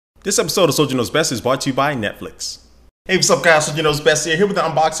This episode of Soldier Knows Best is brought to you by Netflix. Hey, what's up guys, Soldier Knows Best here with the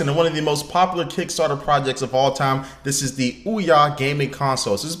unboxing of one of the most popular Kickstarter projects of all time. This is the Ouya gaming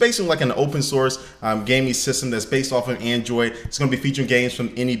console. So it's basically like an open source gaming system that's based off of Android. It's going to be featuring games from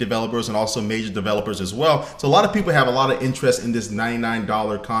indie developers and also major developers as well. So a lot of people have a lot of interest in this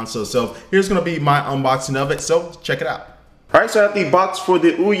 $99 console. So here's going to be my unboxing of it. So check it out. Alright, so I have the box for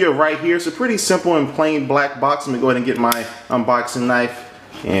the Ouya right here. It's a pretty simple and plain black box. Let me go ahead and get my unboxing knife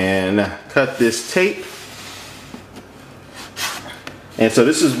and cut this tape. And so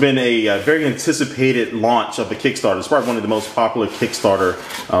this has been a very anticipated launch of the Kickstarter. It's probably one of the most popular Kickstarter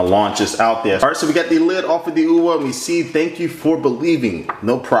launches out there. All right, so we got the lid off of the Ouya and we see "Thank you for believing."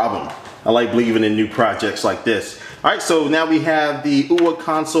 No problem. I like believing in new projects like this. All right, so now we have the Ouya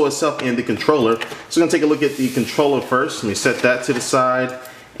console itself and the controller. So we're gonna take a look at the controller first. Let me set that to the side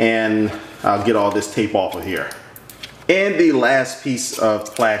and I'll get all this tape off of here. And the last piece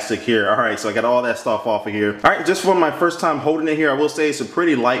of plastic here. All right, so I got all that stuff off of here. All right, just for my first time holding it here, I will say it's a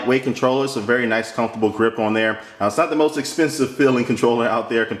pretty lightweight controller. It's a very nice, comfortable grip on there. It's not the most expensive feeling controller out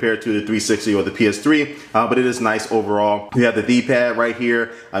there compared to the 360 or the PS3, but it is nice overall. We have the D-pad right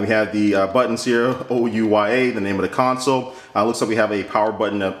here. We have the buttons here, Ouya, the name of the console. Looks like we have a power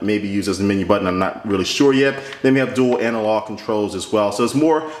button that may be used as a menu button. I'm not really sure yet. Then we have dual analog controls as well. So it's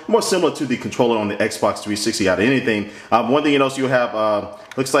more similar to the controller on the Xbox 360 out of anything. One thing you notice, you have,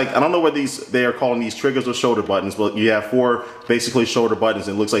 looks like, I don't know what they are calling these triggers or shoulder buttons, but you have 4 basically shoulder buttons,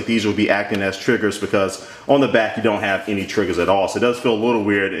 and it looks like these will be acting as triggers because on the back you don't have any triggers at all. So it does feel a little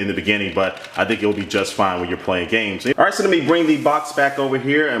weird in the beginning, but I think it'll be just fine when you're playing games. All right, so let me bring the box back over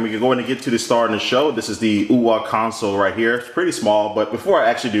here and we can go ahead and get to the start of the show. This is the Ouya console right here. It's pretty small, but before I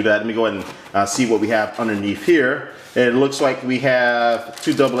actually do that, let me go ahead and see what we have underneath here. It looks like we have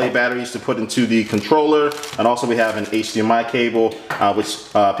 2 AA batteries to put into the controller, and also we have an HDMI cable, which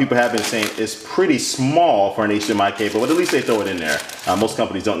people have been saying is pretty small for an HDMI cable, but at least they throw it in there. Most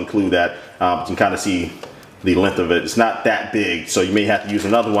companies don't include that. You can kind of see the length of it. It's not that big, so you may have to use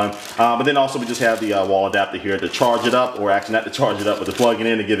another one. But then also we just have the wall adapter here to charge it up, or actually not to charge it up, but to plug it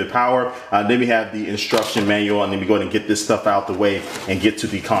in to give it power. Then we have the instruction manual, and then we go ahead and get this stuff out the way and get to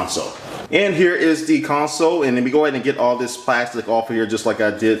the console. And here is the console, and then we go ahead and get all this plastic off of here just like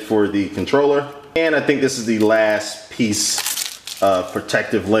I did for the controller. And I think this is the last piece of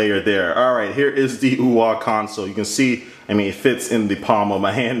protective layer there. All right, here is the Ouya console. You can see, I mean, it fits in the palm of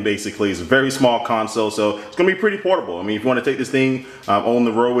my hand basically. It's a very small console, so it's gonna be pretty portable. I mean, if you wanna take this thing on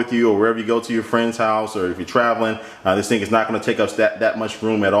the road with you, or wherever you go to your friend's house, or if you're traveling, this thing is not gonna take us that much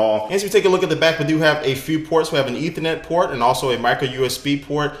room at all. As we take a look at the back, we do have a few ports. We have an Ethernet port and also a micro USB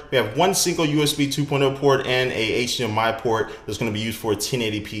port. We have one single USB 2.0 port and a HDMI port that's gonna be used for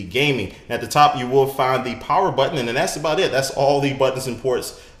 1080p gaming. And at the top, you will find the power button, and then that's about it. That's all the buttons and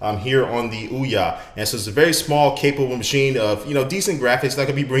ports here on the Ouya. And so it's a very small, capable machine of, you know, decent graphics. Not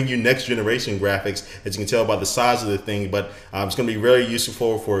gonna be bringing you next generation graphics, as you can tell by the size of the thing, but it's gonna be very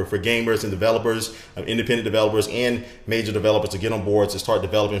useful for gamers and developers, independent developers and major developers to get on board to start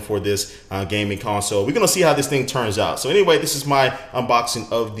developing for this gaming console. We're gonna see how this thing turns out. So anyway, this is my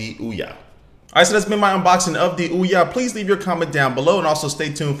unboxing of the Ouya. All right, so that's been my unboxing of the Ouya. Please leave your comment down below and also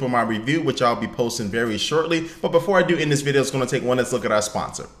stay tuned for my review, which I'll be posting very shortly. But before I do end this video, it's gonna take one let's look at our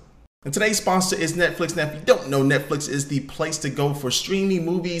sponsor. And today's sponsor is Netflix. Now, if you don't know, Netflix is the place to go for streaming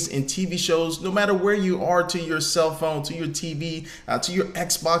movies and TV shows, no matter where you are, to your cell phone, to your TV, to your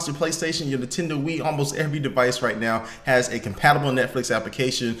Xbox, your PlayStation, your Nintendo Wii. Almost every device right now has a compatible Netflix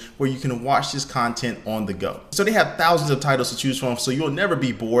application where you can watch this content on the go. So they have thousands of titles to choose from, so you'll never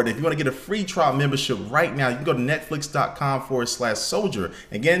be bored. If you want to get a free trial membership right now, you can go to netflix.com/soldier.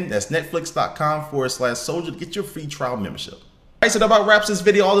 Again, that's netflix.com/soldier to get your free trial membership. All right, so that about wraps this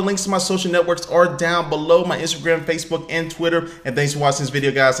video. All the links to my social networks are down below, my Instagram, Facebook, and Twitter. And thanks for watching this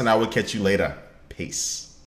video, guys, and I will catch you later. Peace.